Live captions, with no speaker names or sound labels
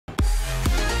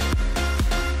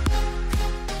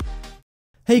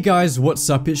Hey guys, what's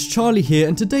up? It's Charlie here,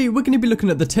 and today we're going to be looking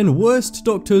at the 10 worst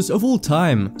doctors of all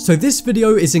time. So this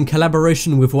video is in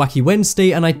collaboration with Wacky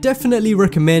Wednesday, and I definitely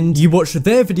recommend you watch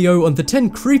their video on the 10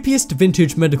 creepiest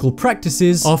vintage medical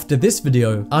practices after this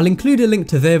video. I'll include a link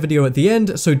to their video at the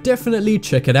end, so definitely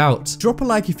check it out. Drop a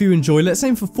like if you enjoy. Let's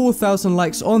aim for 4,000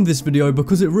 likes on this video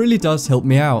because it really does help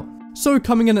me out. So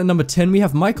coming in at number 10, we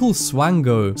have Michael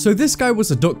Swango. So this guy was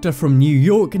a doctor from New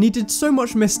York, and he did so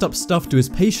much messed up stuff to his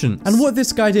patients. And what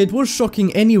this guy did was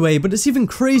shocking anyway, but it's even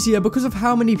crazier because of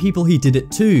how many people he did it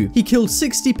to. He killed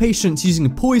 60 patients using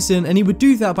poison, and he would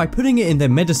do that by putting it in their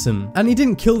medicine. And he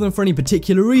didn't kill them for any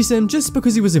particular reason, just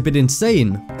because he was a bit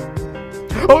insane.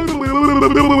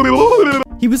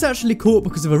 He was actually caught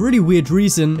because of a really weird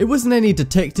reason. It wasn't any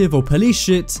detective or police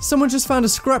shit. Someone just found a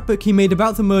scrapbook he made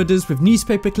about the murders with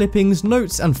newspaper clippings,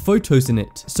 notes, and photos in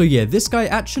it. So yeah, this guy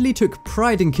actually took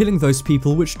pride in killing those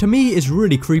people, which to me is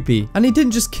really creepy. And he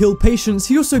didn't just kill patients,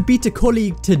 he also beat a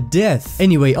colleague to death.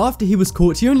 Anyway, after he was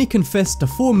caught, he only confessed to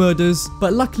 4 murders,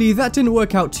 but luckily that didn't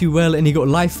work out too well and he got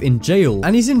life in jail.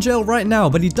 And he's in jail right now,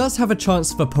 but he does have a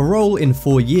chance for parole in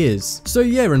 4 years. So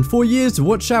yeah, in 4 years,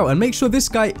 watch out and make sure this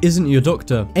guy isn't your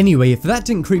doctor. Anyway, if that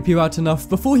didn't creep you out enough,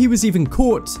 before he was even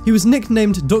caught, he was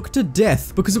nicknamed Dr.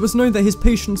 Death because it was known that his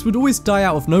patients would always die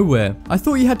out of nowhere. I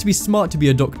thought you had to be smart to be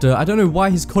a doctor. I don't know why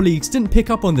his colleagues didn't pick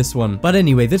up on this one. But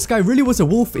anyway, this guy really was a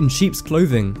wolf in sheep's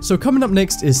clothing. So coming up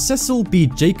next is Cecil B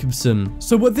Jacobson.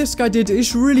 So what this guy did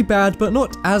is really bad, but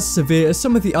not as severe as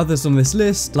some of the others on this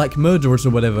list, like murderers or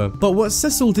whatever. But what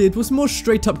Cecil did was more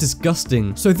straight up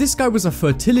disgusting. So this guy was a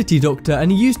fertility doctor, and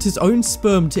he used his own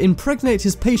sperm to impregnate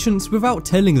his patients without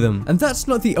telling them. And that's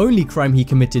not the only crime he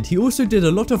committed. He also did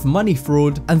a lot of money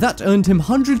fraud, and that earned him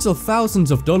hundreds of thousands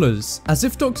of dollars, as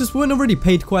if doctors weren't already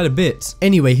paid quite a bit.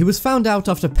 Anyway, he was found out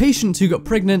after patients who got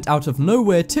pregnant out of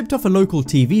nowhere tipped off a local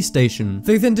TV station.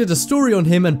 They then did a story on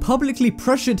him and publicly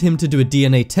pressured him to do a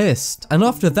DNA test. And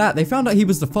after that, they found out he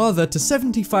was the father to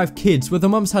 75 kids where the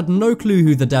mums had no clue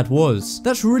who the dad was.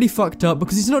 That's really fucked up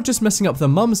because he's not just messing up the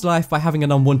mum's life by having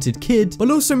an unwanted kid,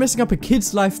 but also messing up a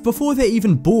kid's life before they're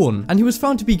even born. And he was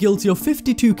found to be guilty of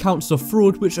 52 counts of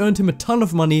fraud, which earned him a ton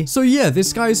of money. So yeah,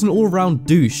 this guy is an all-round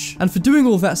douche. And for doing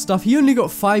all that stuff, he only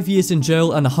got 5 years in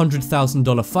jail and a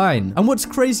 $100,000 fine. And what's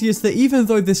crazy is that even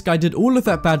though this guy did all of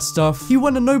that bad stuff, he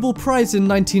won a Nobel Prize in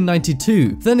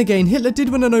 1992. Then again, Hitler did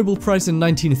win a Nobel Prize in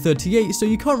 1938, so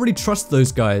you can't really trust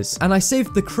those guys. And I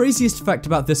saved the craziest fact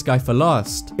about this guy for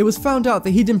last. It was found out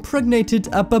that he'd impregnated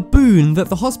a baboon that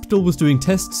the hospital was doing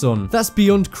tests on. That's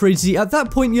beyond crazy. At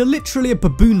that point, you're literally a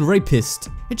baboon rapist.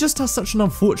 It just has such an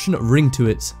unfortunate ring to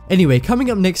it. Anyway,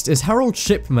 coming up next is Harold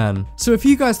Shipman. So if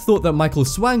you guys thought that Michael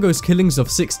Swango's killings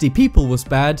of 60 people was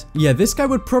bad, yeah, this guy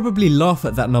would probably laugh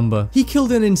at that number. He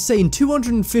killed an insane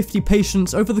 250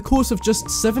 patients over the course of just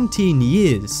 17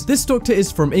 years. This doctor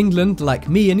is from England, like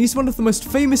me, and he's one of the most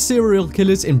famous serial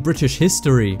killers in British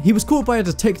history. He was caught by a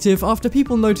detective after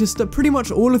people noticed that pretty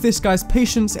much all of this guy's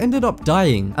patients ended up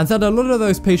dying, and that a lot of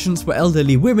those patients were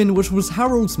elderly women, which was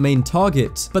Harold's main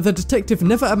target. But the detective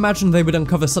never imagined they would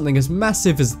uncover something as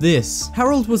massive as this.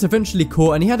 Harold was eventually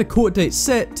caught and he had a court date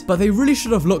set, but they really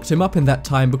should have locked him up in that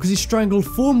time because he strangled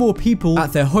 4 more people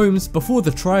at their homes before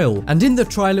the trial. And in the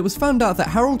trial, it was found out that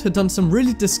Harold had done some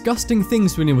really disgusting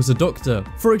things when he was a doctor.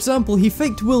 For example, he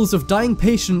faked wills of dying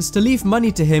patients to leave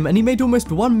money to him, and he made almost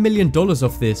 $1 million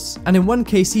off this. And in one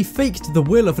case, he faked the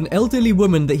will of an elderly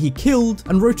woman that he killed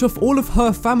and wrote off all of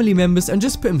her family members and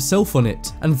just put himself on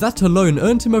it. And that alone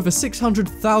earned him over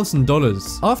 $600,000.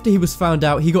 After he was found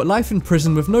out, he got life in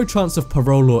prison with no chance of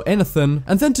parole or anything,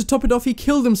 and then to top it off, he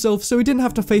killed himself so he didn't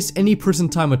have to face any prison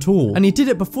time at all. And he did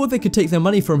it before they could take their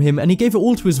money from him, and he gave it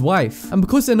all to his wife. And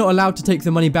because they're not allowed to take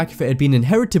the money back if it had been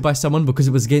inherited by someone because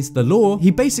it was against the law,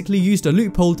 he basically used a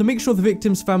loophole to make sure the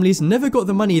victims' families never got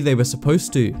the money they were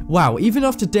supposed to. Wow, even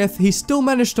after death, he still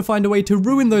managed to find a way to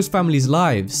ruin those families'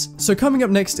 lives. So coming up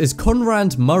next is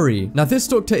Conrad Murray. Now this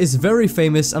doctor is very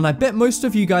famous, and I bet most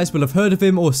of you guys will have heard of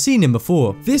him or seen him before.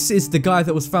 This is the guy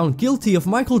that was found guilty of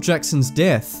Michael Jackson's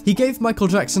death. He gave Michael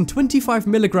Jackson 25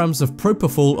 milligrams of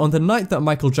propofol on the night that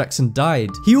Michael Jackson died.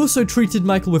 He also treated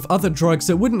Michael with other drugs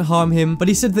that wouldn't harm him, but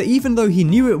he said that even though he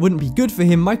knew it wouldn't be good for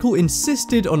him, Michael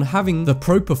insisted on having the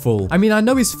propofol. I mean, I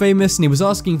know he's famous and he was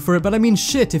asking for it, but I mean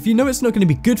shit, if you know it's not going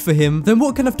to be good for him, then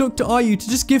what kind of doctor are you to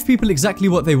just give people exactly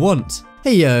what they want?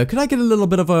 Hey, could I get a little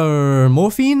bit of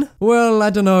morphine? Well,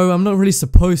 I don't know, I'm not really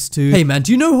supposed to. Hey man,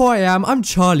 do you know who I am? I'm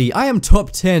Charlie, I am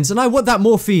top 10s, and I want that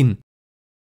morphine.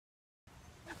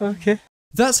 Okay.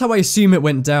 That's how I assume it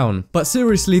went down. But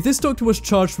seriously, this doctor was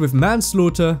charged with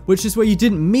manslaughter, which is where you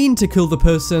didn't mean to kill the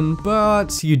person,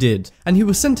 but you did. And he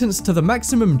was sentenced to the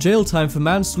maximum jail time for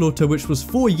manslaughter, which was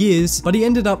 4 years, but he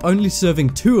ended up only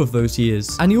serving 2 of those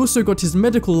years. And he also got his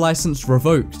medical license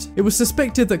revoked. It was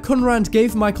suspected that Conrad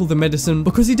gave Michael the medicine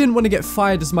because he didn't want to get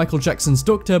fired as Michael Jackson's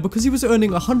doctor because he was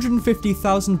earning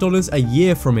 $150,000 a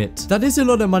year from it. That is a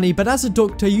lot of money, but as a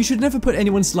doctor, you should never put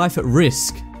anyone's life at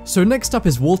risk. So next up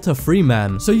is Walter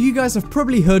Freeman. So you guys have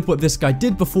probably heard what this guy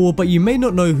did before, but you may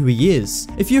not know who he is.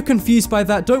 If you're confused by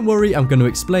that, don't worry, I'm going to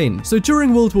explain. So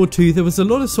during World War II, there was a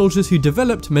lot of soldiers who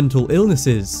developed mental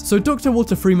illnesses. So Dr.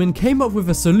 Walter Freeman came up with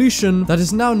a solution that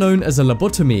is now known as a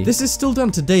lobotomy. This is still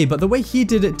done today, but the way he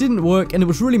did it didn't work and it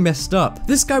was really messed up.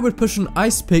 This guy would push an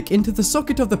ice pick into the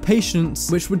socket of the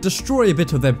patients, which would destroy a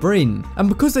bit of their brain. And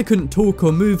because they couldn't talk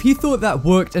or move, he thought that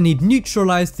worked and he'd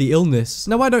neutralized the illness.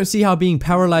 Now I don't see how being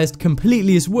paralyzed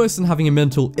completely is worse than having a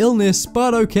mental illness,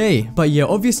 but okay. But yeah,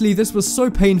 obviously this was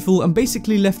so painful and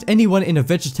basically left anyone in a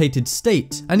vegetated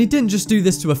state. And he didn't just do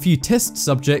this to a few test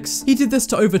subjects, he did this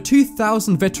to over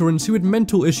 2,000 veterans who had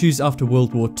mental issues after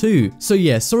World War II. So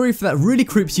yeah, sorry if that really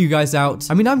creeps you guys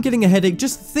out. I mean, I'm getting a headache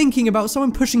just thinking about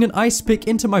someone pushing an ice pick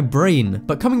into my brain.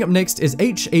 But coming up next is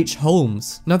H.H.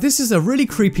 Holmes. Now this is a really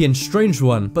creepy and strange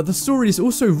one, but the story is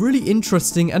also really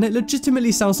interesting and it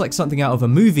legitimately sounds like something out of a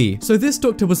movie. So this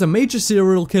doctor was a major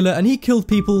serial killer and he killed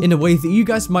people in a way that you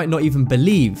guys might not even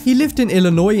believe. He lived in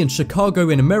Illinois and Chicago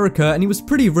in America and he was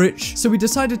pretty rich, so he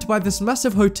decided to buy this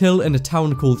massive hotel in a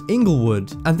town called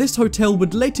Inglewood. And this hotel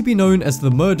would later be known as the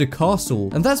Murder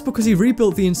Castle. And that's because he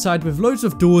rebuilt the inside with loads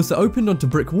of doors that opened onto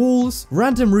brick walls,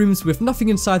 random rooms with nothing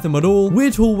inside them at all,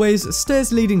 weird hallways,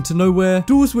 stairs leading to nowhere,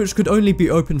 doors which could only be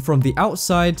opened from the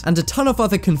outside, and a ton of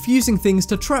other confusing things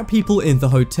to trap people in the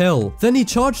hotel. Then he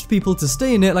charged people to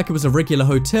stay in it like it was a regular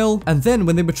hotel, and then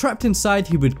when they were trapped inside,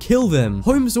 he would kill them.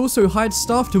 Holmes also hired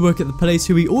staff to work at the place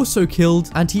who he also killed,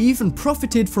 and he even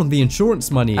profited from the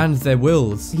insurance money and their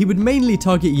wills. He would mainly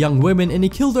target young women and he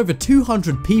killed over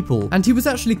 200 people, and he was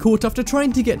actually caught after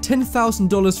trying to get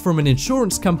 $10,000 from an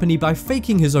insurance company by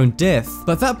faking his own death.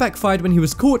 But that backfired when he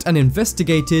was caught and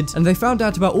investigated, and they found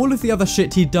out about all of the other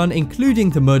shit he'd done, including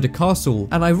the Murder Castle.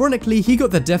 And ironically, he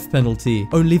got the death penalty.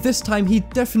 Only this time he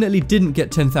definitely didn't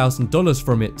get $10,000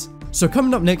 from it. So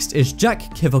coming up next is Jack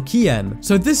Kevorkian.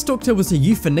 So this doctor was a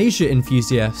euthanasia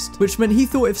enthusiast, which meant he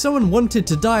thought if someone wanted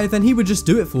to die, then he would just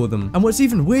do it for them. And what's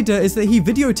even weirder is that he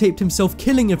videotaped himself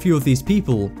killing a few of these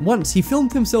people. Once, he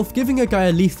filmed himself giving a guy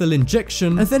a lethal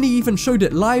injection, and then he even showed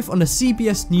it live on a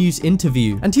CBS News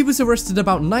interview. And he was arrested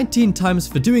about 19 times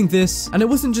for doing this, and it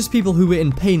wasn't just people who were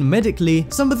in pain medically.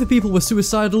 Some of the people were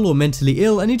suicidal or mentally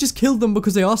ill, and he just killed them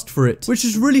because they asked for it, which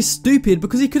is really stupid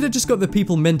because he could have just got the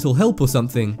people mental help or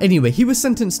something. Anyway, he was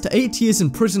sentenced to 8 years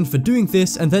in prison for doing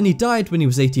this, and then he died when he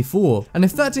was 84. And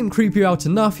if that didn't creep you out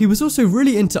enough, he was also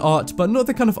really into art, but not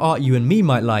the kind of art you and me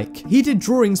might like. He did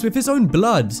drawings with his own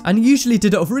blood, and he usually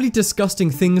did it of really disgusting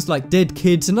things like dead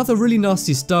kids and other really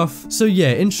nasty stuff. So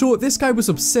yeah, in short, this guy was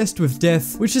obsessed with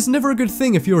death, which is never a good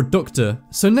thing if you're a doctor.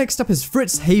 So next up is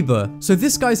Fritz Haber. So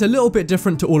this guy's a little bit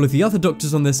different to all of the other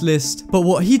doctors on this list, but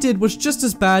what he did was just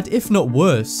as bad, if not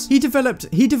worse. He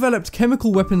developed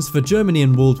chemical weapons for Germany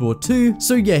in World War II.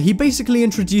 So yeah, he basically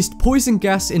introduced poison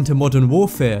gas into modern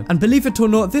warfare. And believe it or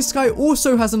not, this guy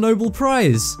also has a Nobel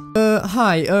Prize.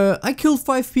 I killed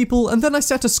 5 people and then I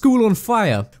set a school on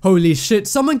fire. Holy shit,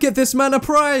 someone get this man a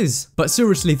prize! But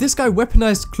seriously, this guy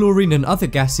weaponized chlorine and other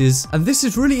gases, and this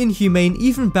is really inhumane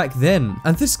even back then.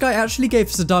 And this guy actually gave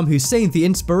Saddam Hussein the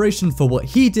inspiration for what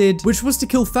he did, which was to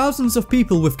kill thousands of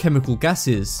people with chemical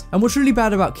gases. And what's really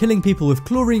bad about killing people with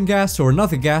chlorine gas or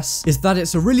another gas is that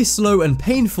it's a really slow and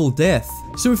painful death.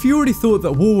 So if you already thought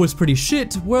that war was pretty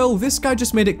shit, well, this guy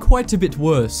just made it quite a bit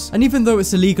worse. And even though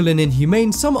it's illegal and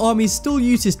inhumane, some armies still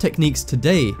use his techniques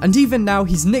today. And even now,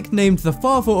 he's nicknamed the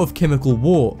father of chemical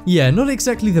war. Yeah, not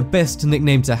exactly the best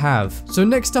nickname to have. So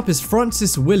next up is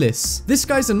Francis Willis. This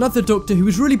guy's another doctor who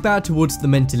was really bad towards the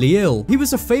mentally ill. He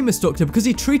was a famous doctor because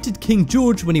he treated King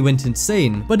George when he went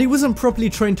insane. But he wasn't properly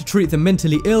trained to treat the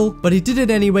mentally ill, but he did it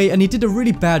anyway, and he did a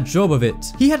really bad job of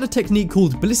it. He had a technique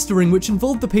called blistering, which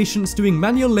involved the patients doing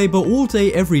manual labor all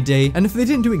day every day, and if they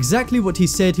didn't do exactly what he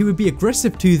said, he would be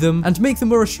aggressive to them and make them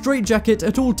wear a straitjacket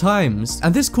at all times.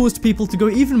 And this caused people to go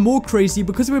even more crazy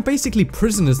because they were basically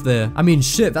prisoners there. I mean,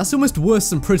 shit, that's almost worse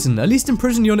than prison. At least in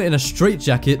prison you're not in a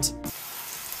straitjacket.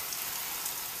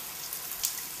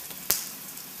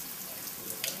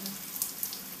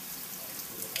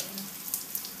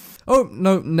 Oh,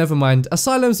 no, never mind.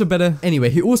 Asylums are better. Anyway,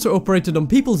 he also operated on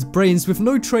people's brains with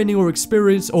no training or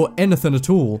experience or anything at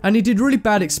all. And he did really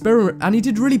bad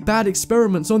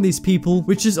experiments on these people,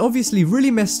 which is obviously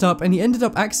really messed up, and he ended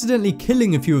up accidentally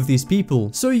killing a few of these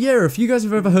people. So yeah, if you guys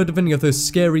have ever heard of any of those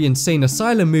scary, insane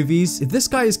asylum movies, this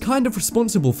guy is kind of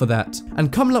responsible for that.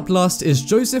 And coming up last is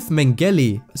Josef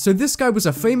Mengele. So this guy was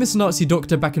a famous Nazi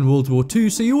doctor back in World War II,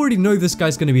 so you already know this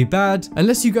guy's gonna be bad,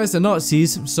 unless you guys are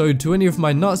Nazis. So to any of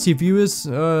my Nazi viewers,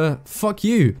 fuck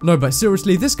you. No, but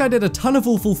seriously, this guy did a ton of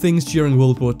awful things during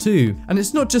World War II. And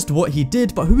it's not just what he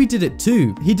did, but who he did it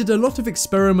to. He did a lot of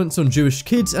experiments on Jewish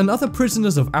kids and other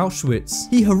prisoners of Auschwitz.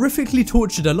 He horrifically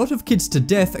tortured a lot of kids to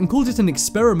death and called it an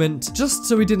experiment, just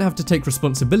so he didn't have to take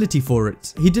responsibility for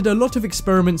it. He did a lot of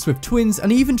experiments with twins,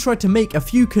 and he even tried to make a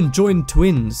few conjoined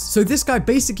twins. So this guy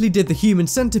basically did the human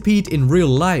centipede in real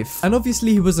life. And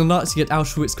obviously he was a Nazi at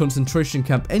Auschwitz concentration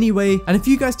camp anyway, and if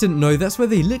you guys didn't know, that's where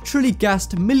they literally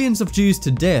gassed millions of Jews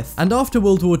to death. And after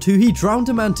World War II, he drowned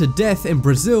a man to death in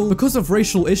Brazil because of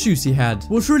racial issues he had.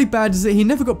 What's really bad is that he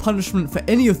never got punishment for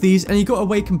any of these, and he got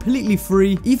away completely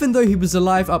free, even though he was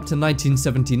alive up to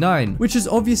 1979, which is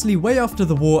obviously way after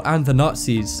the war and the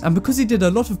Nazis. And because he did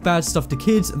a lot of bad stuff to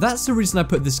kids, that's the reason I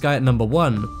put this guy at number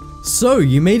 1. So,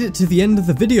 you made it to the end of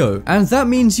the video, and that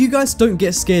means you guys don't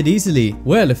get scared easily.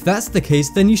 Well, if that's the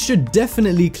case, then you should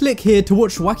definitely click here to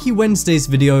watch Wacky Wednesday's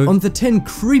video on the 10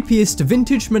 creepiest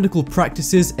vintage medical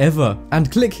practices ever.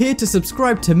 And click here to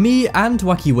subscribe to me and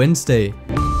Wacky Wednesday.